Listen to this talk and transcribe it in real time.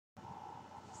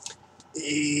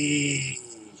E-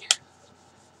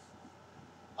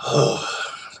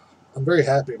 I'm very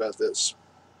happy about this.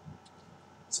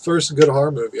 It's the first good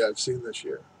horror movie I've seen this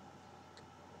year.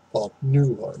 Well,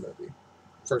 new horror movie.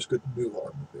 First good new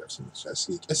horror movie I've seen this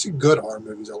year. I see good horror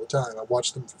movies all the time. I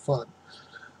watch them for fun.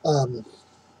 Um,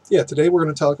 yeah, today we're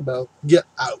going to talk about Get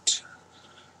Out.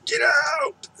 Get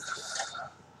Out!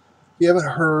 If you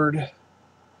haven't heard,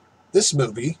 this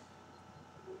movie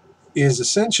is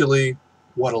essentially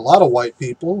what a lot of white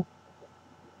people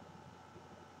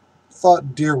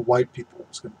thought Dear White People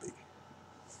was going to be.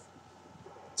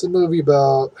 It's a movie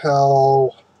about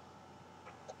how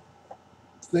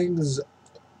things.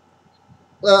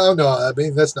 Well, no, I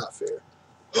mean, that's not fair.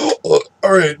 All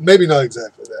right, maybe not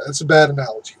exactly that. That's a bad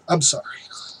analogy. I'm sorry.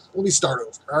 Let me start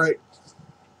over, all right?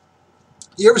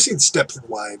 You ever seen Stepford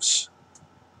Wives?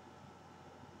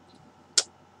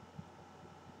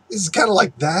 This is kind of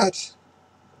like that.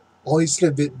 Only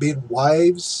instead of it being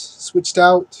wives switched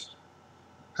out,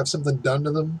 have something done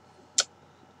to them.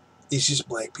 It's just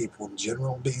black people in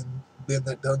general being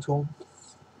that done to them.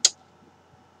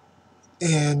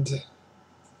 And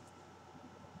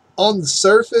on the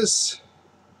surface,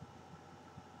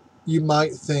 you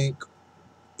might think,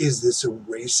 is this a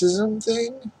racism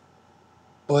thing?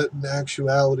 But in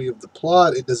actuality of the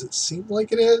plot, it doesn't seem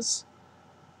like it is.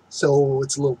 So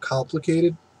it's a little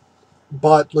complicated.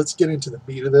 But let's get into the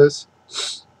meat of this.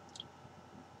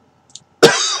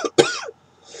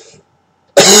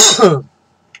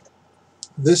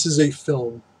 This is a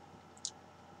film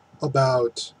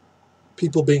about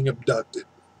people being abducted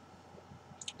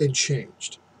and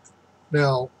changed.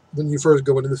 Now, when you first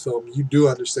go into the film, you do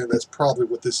understand that's probably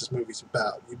what this movie's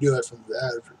about. You do that from the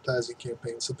advertising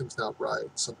campaign. Something's not right.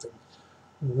 Something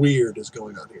weird is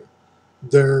going on here.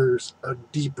 There's a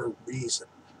deeper reason,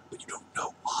 but you don't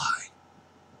know why.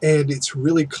 And it's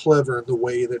really clever in the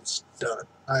way that it's done.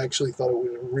 I actually thought it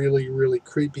was really, really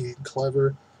creepy and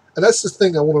clever. And that's the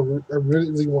thing I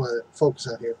really want to focus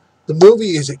on here. The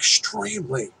movie is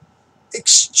extremely,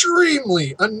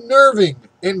 extremely unnerving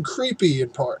and creepy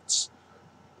in parts.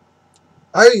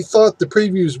 I thought the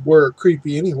previews were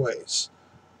creepy anyways,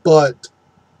 but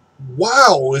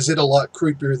wow, is it a lot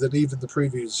creepier than even the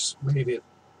previews made it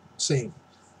seem.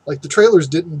 Like, the trailers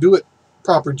didn't do it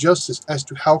proper justice as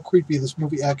to how creepy this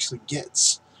movie actually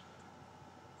gets.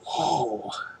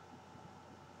 Whoa.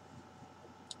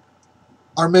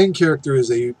 Our main character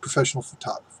is a professional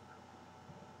photographer.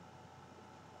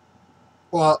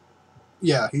 Well,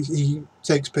 yeah, he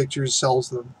takes pictures, sells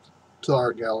them to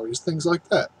art galleries, things like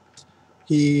that.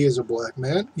 He is a black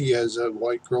man, he has a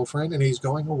white girlfriend, and he's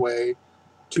going away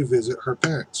to visit her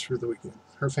parents for the weekend,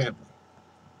 her family.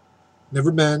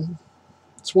 Never been.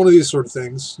 It's one of these sort of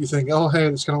things. You think, oh, hey,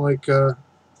 it's kind of like,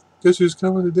 guess who's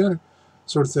coming to dinner?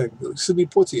 Sort of thing. Like Sidney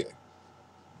Poitier.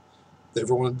 If they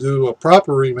ever want to do a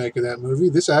proper remake of that movie,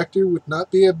 this actor would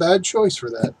not be a bad choice for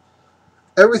that.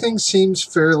 Everything seems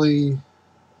fairly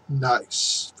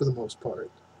nice, for the most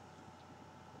part.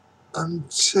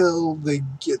 Until they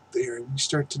get there and you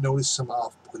start to notice some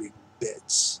off-putting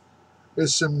bits.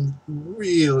 There's some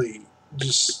really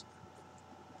just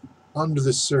under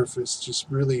the surface, just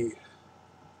really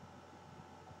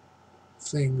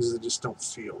things that just don't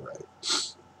feel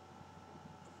right.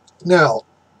 Now,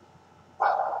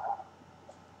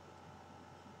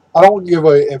 I don't want to give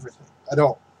away everything. I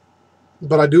don't.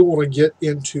 But I do want to get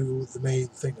into the main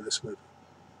thing of this movie.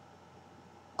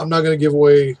 I'm not going to give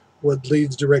away what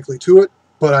leads directly to it,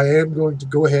 but I am going to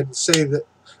go ahead and say that.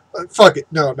 Fuck it.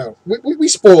 No. We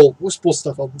spoil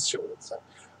stuff on this show.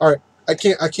 All right. I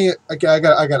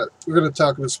got it. We're going to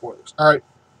talk about spoilers. All right.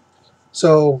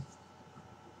 So,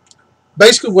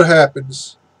 basically what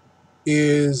happens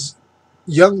is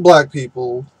young black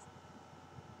people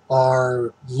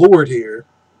are lured here,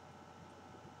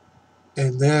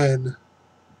 and then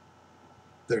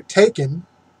they're taken.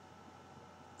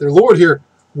 They're lured here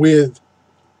with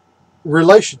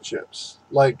relationships,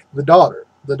 like the daughter.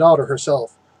 The daughter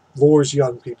herself lures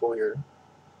young people here.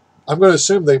 I'm going to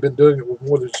assume they've been doing it with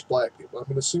more than just black people. I'm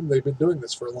going to assume they've been doing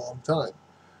this for a long time.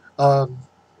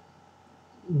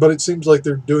 But it seems like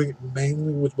they're doing it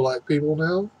mainly with black people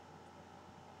now.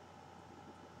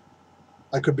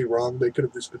 I could be wrong. They could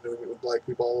have just been doing it with black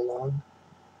people all along.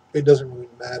 It doesn't really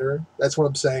matter. That's what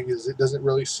I'm saying, is it doesn't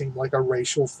really seem like a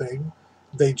racial thing.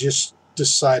 They just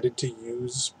decided to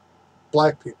use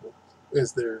black people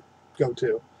as their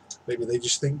go-to. Maybe they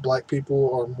just think black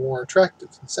people are more attractive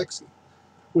and sexy,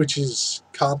 which is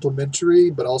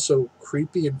complimentary but also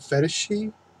creepy and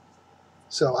fetishy.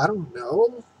 So I don't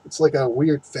know. It's like a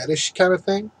weird fetish kind of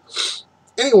thing.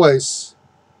 Anyways,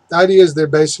 the idea is they're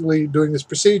basically doing this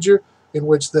procedure in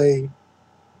which they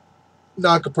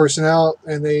knock a person out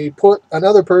and they put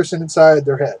another person inside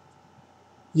their head.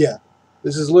 Yeah,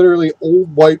 this is literally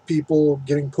old white people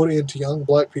getting put into young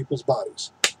black people's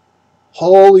bodies.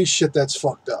 Holy shit, that's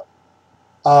fucked up.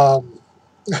 Um,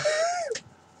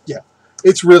 yeah,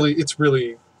 it's really,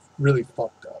 really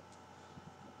fucked up.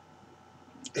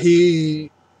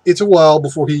 It's a while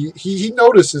before he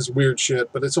notices weird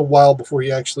shit, but it's a while before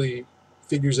he actually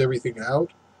figures everything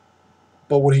out.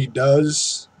 But when he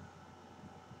does,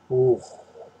 oh,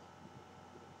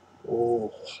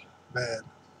 oh, man,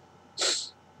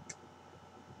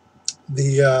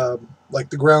 the like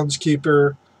the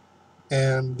groundskeeper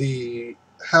and the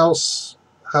house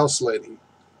lady,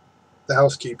 the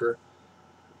housekeeper,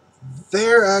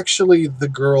 they're actually the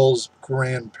girl's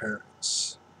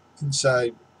grandparents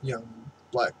inside young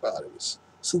black bodies.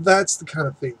 So that's the kind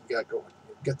of thing you got going.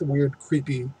 You got the weird,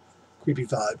 creepy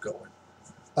vibe going.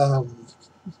 Um,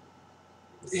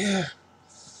 yeah,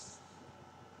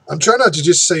 I'm trying not to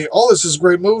just say, "Oh, this is a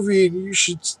great movie, and you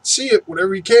should see it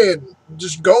whenever you can."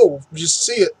 Just go, just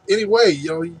see it anyway. You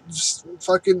know, you just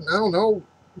fucking, I don't know,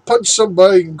 punch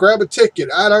somebody and grab a ticket.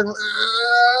 I don't.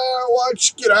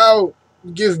 Watch Get Out.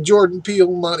 Give Jordan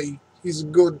Peele money. He's a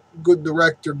good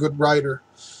director, good writer.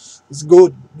 He's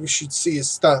good. You should see his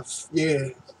stuff. Yeah.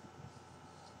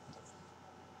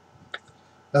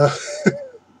 Uh,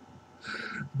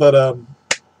 but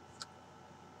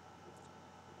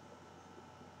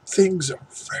things are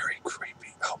very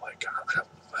creepy. Oh my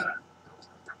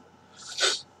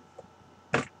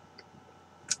god.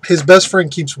 His best friend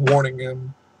keeps warning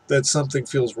him that something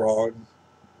feels wrong.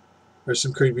 There's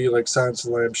some creepy like Silence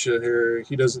of the Lambs shit here.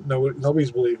 He doesn't know it.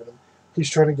 Nobody's believing him. He's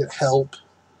trying to get help.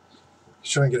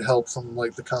 He's trying to get help from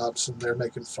like the cops, and they're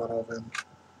making fun of him.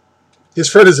 His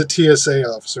friend is a TSA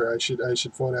officer. I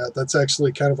should point out that's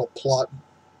actually kind of a plot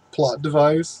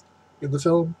device in the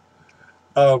film,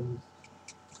 um,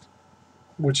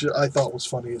 which I thought was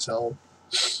funny as hell.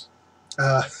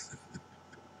 Uh,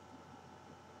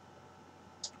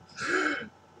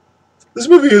 this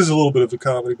movie is a little bit of a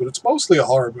comedy, but it's mostly a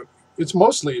horror movie. It's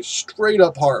mostly a straight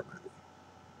up horror movie.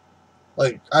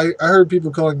 Like I heard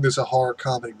people calling this a horror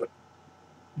comedy, but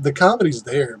the comedy's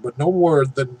there, but no more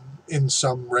than in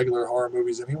some regular horror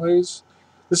movies anyways.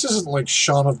 This isn't like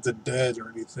Shaun of the Dead or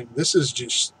anything. This is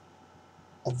just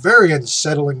a very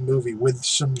unsettling movie with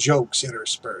some jokes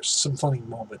interspersed, some funny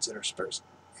moments interspersed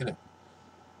in it.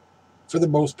 For the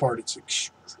most part, it's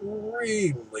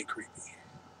extremely creepy.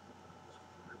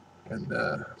 And,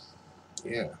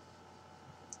 yeah.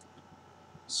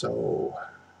 So,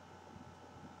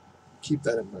 keep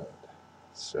that in mind.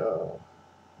 So...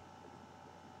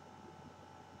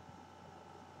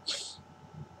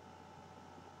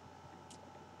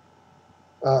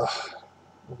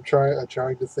 I'm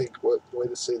trying to think what way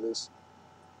to say this.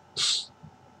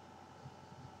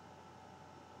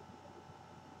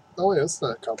 Oh yeah, it's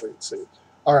not complicated to say.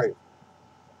 All right.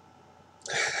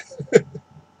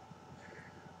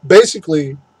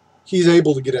 Basically, he's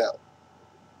able to get out.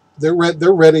 They're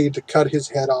ready to cut his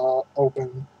head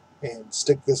open and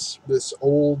stick this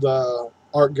old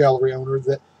art gallery owner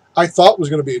that I thought was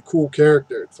going to be a cool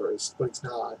character at first, but he's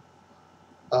not.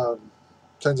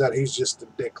 Turns out he's just a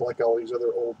dick like all these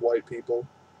other old white people.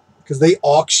 Because they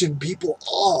auction people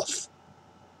off.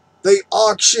 They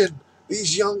auction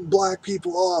these young black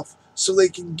people off so they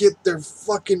can get their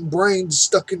fucking brains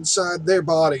stuck inside their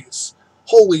bodies.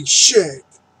 Holy shit.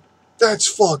 That's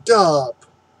fucked up.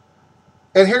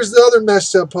 And here's the other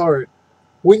messed up part.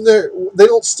 When they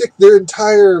don't stick their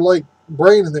entire like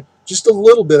brain in there, just a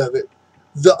little bit of it.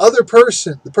 The other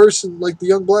person, the person like the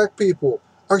young black people,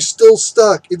 are still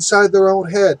stuck inside their own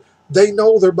head. They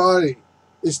know their body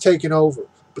is taken over,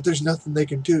 but there's nothing they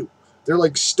can do. They're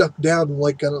like stuck down in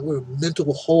like a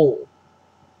mental hole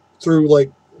through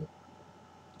like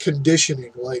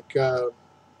conditioning. Like the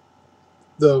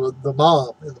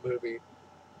mom in the movie,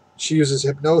 she uses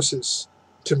hypnosis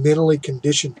to mentally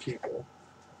condition people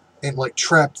and like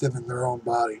trap them in their own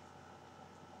body.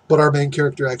 But our main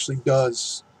character actually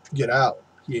does get out.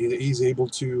 He's able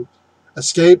to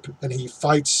escape, and he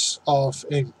fights off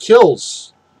and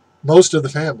kills most of the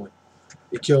family.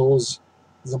 He kills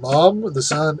the mom, the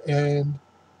son, and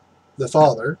the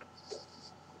father.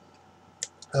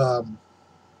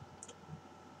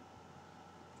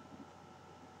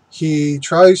 He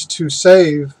tries to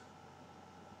save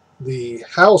the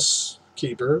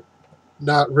housekeeper,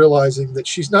 not realizing that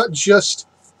she's not just,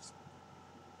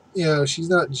 she's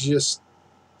not just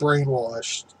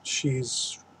brainwashed.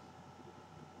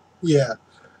 Yeah.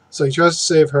 So he tries to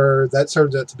save her. That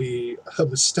turns out to be a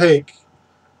mistake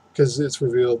because it's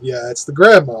revealed, it's the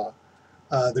grandma.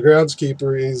 The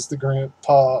groundskeeper is the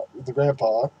grandpa,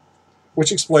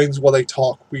 which explains why they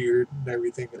talk weird and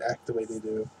everything and act the way they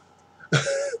do.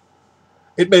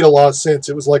 It made a lot of sense.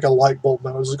 It was like a light bulb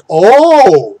moment. I was like,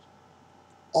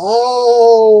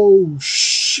 oh,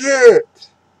 shit,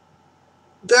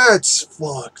 that's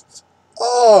fucked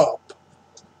up.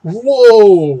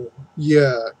 Whoa,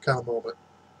 yeah, kind of moment.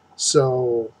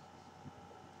 So,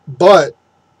 but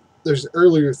there's an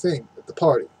earlier thing at the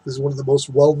party. This is one of the most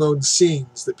well-known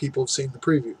scenes that people have seen in the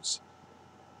previews.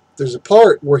 There's a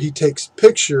part where he takes a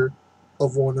picture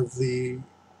of one of the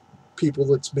people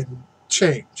that's been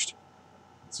changed.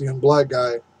 It's a young black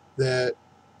guy that,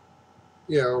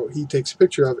 he takes a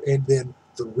picture of, and then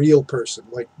the real person,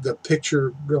 like the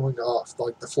picture going off,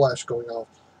 like the flash going off,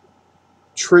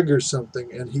 triggers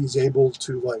something, and he's able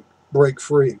to, like, break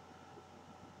free.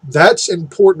 That's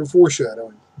important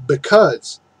foreshadowing,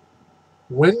 because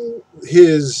when the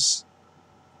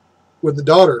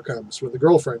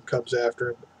girlfriend comes after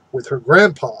him with her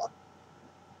grandpa,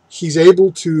 he's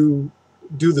able to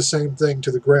do the same thing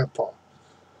to the grandpa.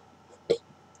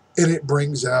 And it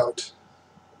brings out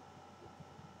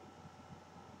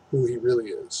who he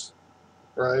really is,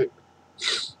 right?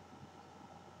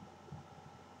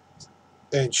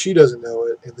 And she doesn't know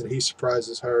it, and then he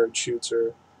surprises her and shoots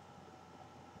her.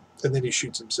 And then he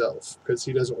shoots himself, because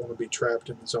he doesn't want to be trapped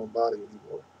in his own body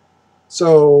anymore.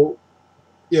 So,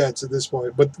 yeah, it's at this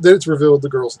point. But then it's revealed the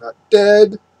girl's not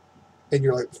dead, and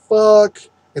you're like, fuck.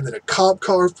 And then a cop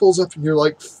car pulls up, and you're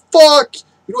like, fuck!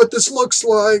 You know what this looks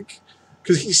like?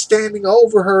 Because he's standing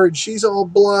over her, and she's all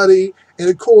bloody. And,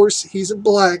 of course, he's a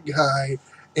black guy.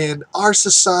 And our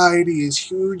society is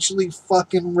hugely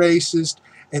fucking racist.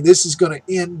 And this is going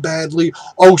to end badly.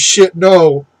 Oh, shit,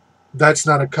 no. That's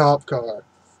not a cop car.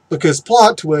 Because,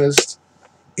 plot twist,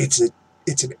 it's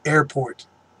an airport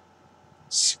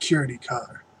security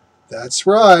car. That's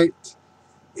right.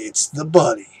 It's the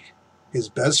buddy. His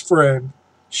best friend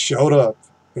showed up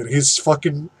in his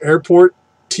fucking airport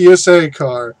TSA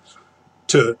car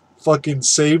to fucking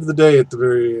save the day at the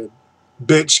very end.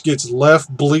 Bitch gets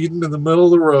left bleeding in the middle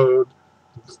of the road.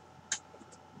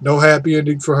 No happy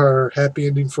ending for her. Happy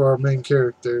ending for our main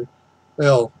character.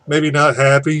 Well, maybe not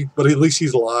happy, but at least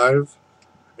he's alive.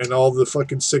 And all the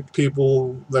fucking sick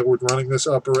people that were running this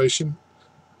operation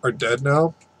are dead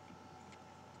now.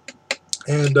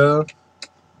 And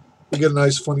we get a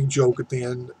nice funny joke at the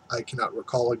end. I cannot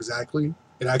recall exactly.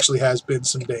 It actually has been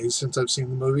some days since I've seen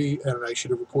the movie, and I should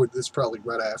have recorded this probably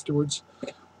right afterwards.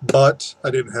 But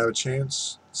I didn't have a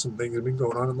chance. Some things have been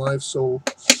going on in life, so...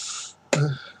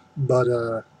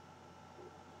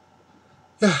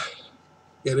 yeah.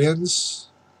 It ends,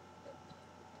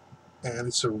 and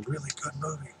it's a really good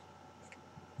movie.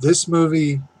 This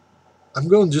movie, I'm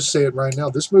going to just say it right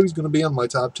now, this movie's going to be on my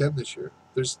top 10 this year.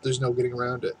 There's no getting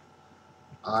around it.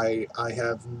 I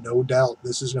have no doubt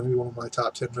this is going to be one of my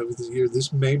top 10 movies this year.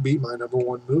 This may be my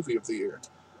 #1 movie of the year,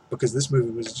 because this movie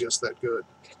was just that good.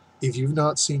 If you've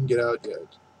not seen Get Out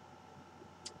yet,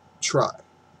 try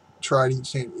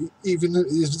to, even if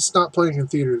it's not playing in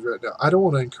theaters right now. I don't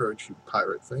want to encourage you to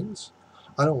pirate things.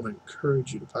 I don't want to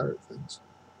encourage you to pirate things.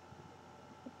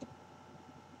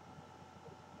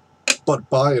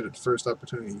 But buy it at the first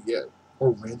opportunity you get.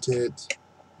 Or rent it.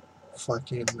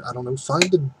 Fucking, I don't know,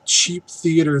 find a cheap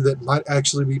theater that might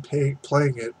actually be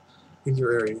playing it in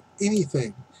your area.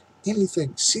 Anything.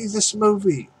 See this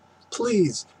movie.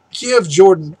 Please. Give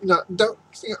Jordan,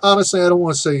 honestly, I don't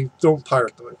want to say don't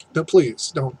pirate the movie. No, please,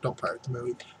 don't pirate the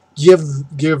movie.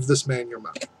 Give this man your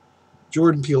money.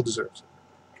 Jordan Peele deserves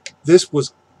it. This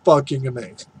was fucking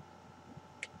amazing.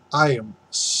 I am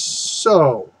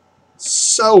so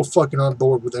fucking on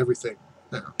board with everything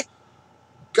now.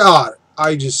 God,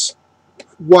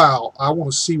 wow, I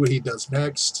want to see what he does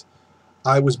next.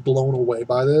 I was blown away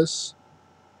by this.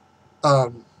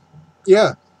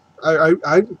 Yeah,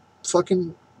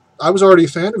 I was already a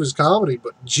fan of his comedy,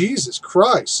 but Jesus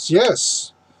Christ,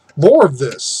 yes. More of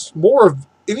this. More of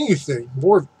anything.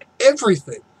 More of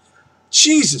everything.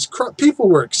 Jesus Christ. People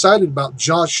were excited about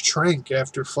Josh Trank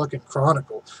after fucking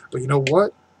Chronicle. But you know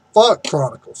what? Fuck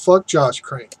Chronicle. Fuck Josh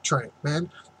Trank, man.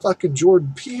 Fucking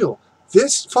Jordan Peele.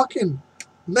 This fucking...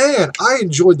 Man, I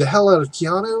enjoyed the hell out of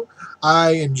Keanu.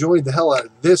 I enjoyed the hell out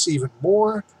of this even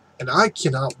more. And I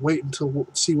cannot wait until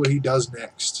see what he does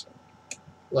next.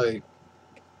 Like...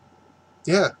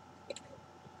 Yeah.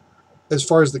 As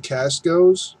far as the cast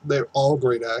goes, they're all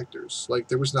great actors. Like,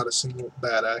 there was not a single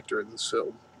bad actor in this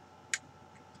film.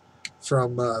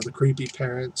 From the creepy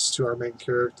parents to our main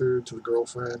character to the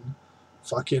girlfriend.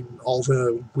 Fucking all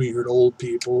the weird old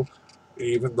people.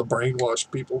 even the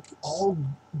brainwashed people, all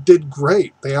did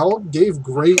great. They all gave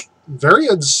great, very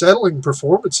unsettling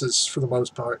performances for the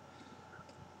most part.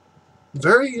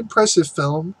 Very impressive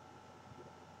film.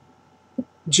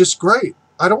 Just great.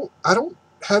 I don't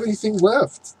have anything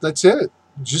left. That's it.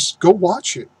 Just go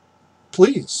watch it.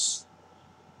 Please.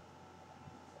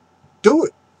 Do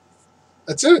it.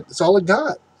 That's it. That's all I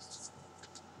got.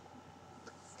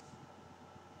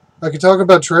 I can talk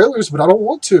about trailers, but I don't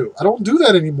want to. I don't do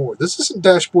that anymore. This isn't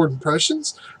Dashboard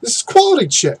Impressions. This is Quality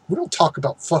Check. We don't talk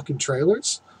about fucking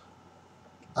trailers.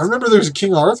 I remember there was a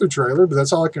King Arthur trailer, but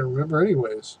that's all I can remember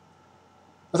anyways.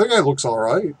 I think that looks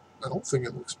alright. I don't think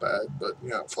it looks bad, but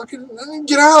yeah, fucking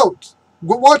get out.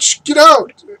 Go watch Get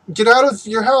Out. Get out of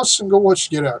your house and go watch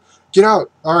Get Out. Get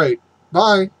out. Alright.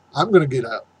 Bye. I'm gonna get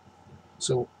out.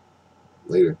 So,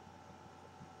 later.